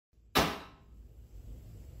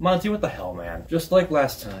Monty, what the hell, man? Just like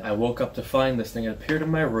last time, I woke up to find this thing had appeared in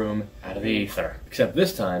my room out of the ether. Except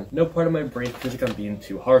this time, no part of my brain feels like I'm being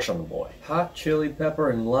too harsh on the boy. Hot chili pepper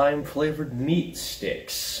and lime flavored meat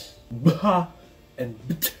sticks. Bah! And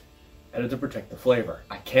b't. Added to protect the flavor.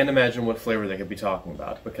 I can't imagine what flavor they could be talking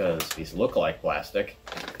about, because these look like plastic,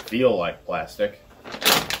 feel like plastic,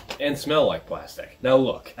 and smell like plastic. Now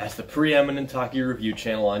look, as the preeminent Taki review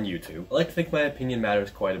channel on YouTube, I like to think my opinion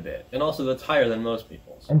matters quite a bit, and also that's higher than most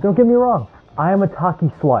people's. And don't get me wrong, I am a Taki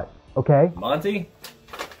slut, okay? Monty,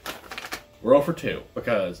 we're 0 for 2,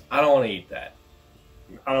 because I don't want to eat that.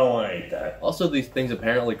 I don't want to eat that. Also, these things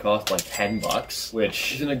apparently cost like 10 bucks,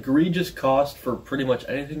 which is an egregious cost for pretty much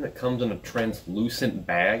anything that comes in a translucent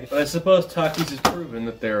bag. But I suppose Takis has proven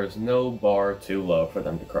that there is no bar too low for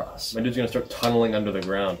them to cross. My dude's gonna start tunneling under the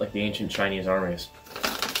ground like the ancient Chinese armies.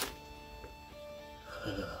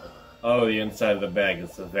 Oh, the inside of the bag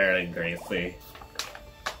is very greasy.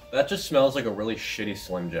 That just smells like a really shitty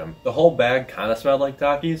Slim Jim. The whole bag kind of smelled like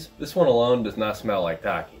Takis. This one alone does not smell like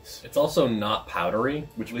Takis. It's also not powdery,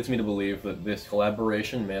 which leads me to believe that this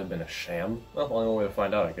collaboration may have been a sham. Well, the only way to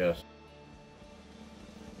find out, I guess.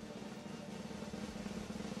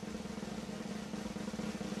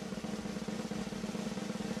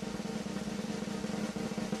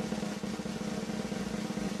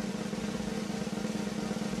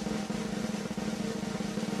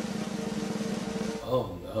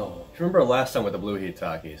 Oh no. Do you remember last time with the Blue Heat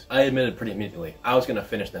Takis? I admitted pretty immediately I was gonna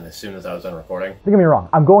finish them as soon as I was done recording. Don't get me wrong,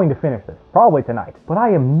 I'm going to finish this, probably tonight, but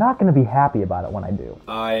I am not going to be happy about it when I do.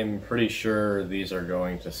 I'm pretty sure these are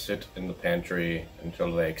going to sit in the pantry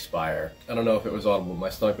until they expire. I don't know if it was audible, but my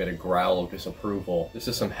stomach made a growl of disapproval. This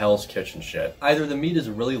is some Hell's Kitchen shit. Either the meat is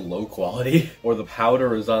really low quality, or the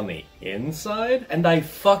powder is on the inside, and I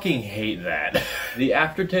fucking hate that. The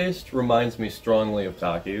aftertaste reminds me strongly of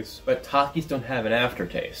Takis, but Takis don't have an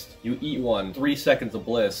aftertaste. You eat one, 3 seconds of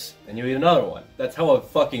bliss, and you eat another one. That's how a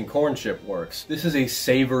fucking corn chip works. This is a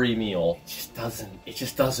savory meal. It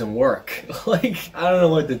just doesn't work. Like, I don't know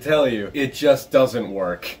what to tell you. It just doesn't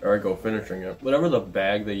work. Alright, go finishing it. Whatever the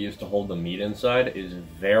bag they use to hold the meat inside is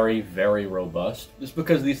very, very robust. Just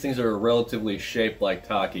because these things are relatively shaped like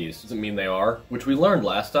Takis doesn't mean they are, which we learned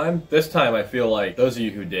last time. This time I feel like those of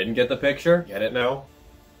you who didn't get the picture, get it now?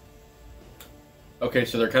 Okay,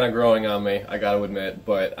 so they're kind of growing on me, I gotta admit,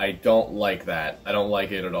 but I don't like that. I don't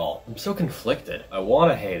like it at all. I'm so conflicted. I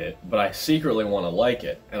want to hate it, but I secretly want to like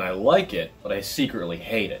it. And I like it, but I secretly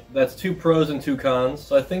hate it. That's 2 pros and 2 cons,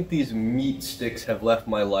 so I think these meat sticks have left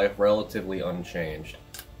my life relatively unchanged.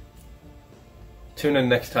 Tune in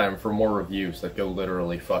next time for more reviews that go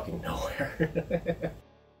literally fucking nowhere.